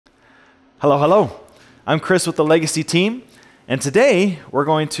Hello, hello. I'm Chris with the Legacy team, and today we're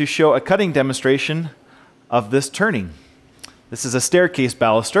going to show a cutting demonstration of this turning. This is a staircase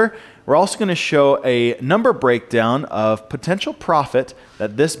baluster. We're also going to show a number breakdown of potential profit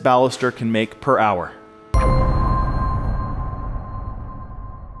that this baluster can make per hour.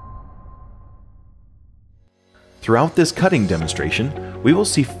 Throughout this cutting demonstration, we will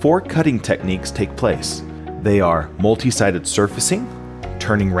see 4 cutting techniques take place. They are multi-sided surfacing,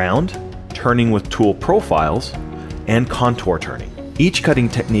 turning round, turning with tool profiles, and contour turning. Each cutting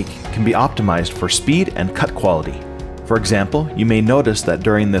technique can be optimized for speed and cut quality. For example, you may notice that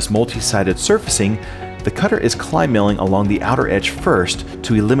during this multi-sided surfacing, the cutter is climb milling along the outer edge first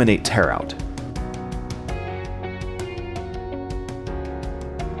to eliminate tear out.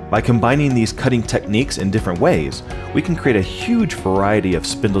 By combining these cutting techniques in different ways, we can create a huge variety of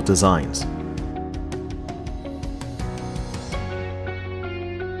spindle designs.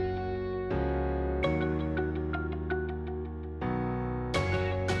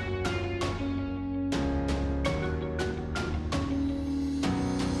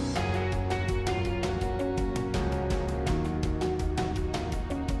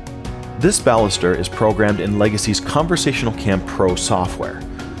 This baluster is programmed in Legacy's Conversational CAM Pro software.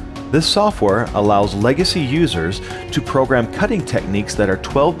 This software allows Legacy users to program cutting techniques that are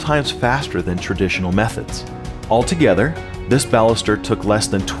 12 times faster than traditional methods. Altogether, this baluster took less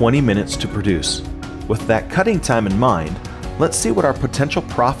than 20 minutes to produce. With that cutting time in mind, let's see what our potential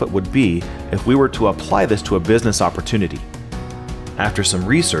profit would be if we were to apply this to a business opportunity. After some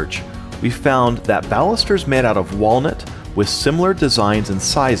research, we found that balusters made out of walnut with similar designs and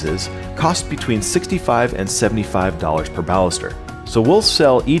sizes cost between $65 and $75 per baluster. So we'll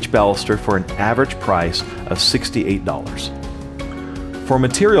sell each baluster for an average price of $68. For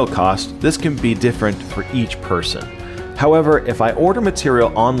material cost, this can be different for each person. However, if I order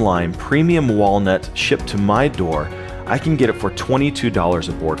material online, premium walnut shipped to my door, I can get it for $22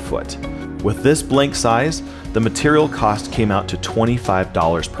 a board foot. With this blank size, the material cost came out to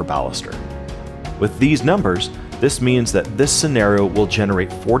 $25 per baluster. With these numbers, this means that this scenario will generate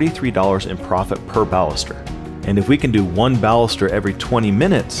 $43 in profit per baluster. And if we can do 1 baluster every 20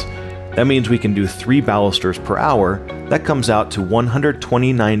 minutes, that means we can do 3 balusters per hour. That comes out to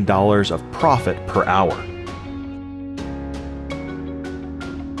 $129 of profit per hour.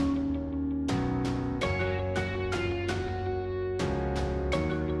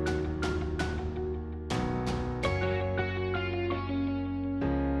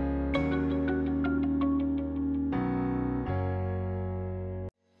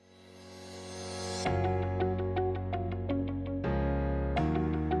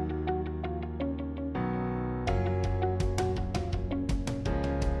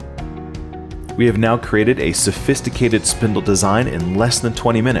 We have now created a sophisticated spindle design in less than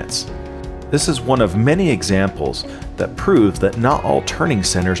 20 minutes. This is one of many examples that proves that not all turning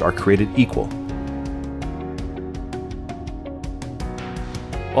centers are created equal.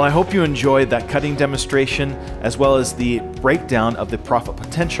 Well, I hope you enjoyed that cutting demonstration as well as the breakdown of the profit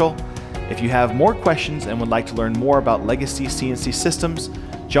potential. If you have more questions and would like to learn more about Legacy CNC systems,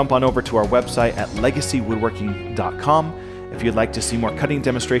 jump on over to our website at legacywoodworking.com. If you'd like to see more cutting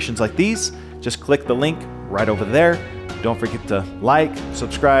demonstrations like these, just click the link right over there. Don't forget to like,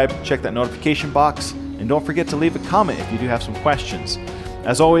 subscribe, check that notification box, and don't forget to leave a comment if you do have some questions.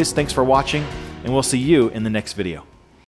 As always, thanks for watching, and we'll see you in the next video.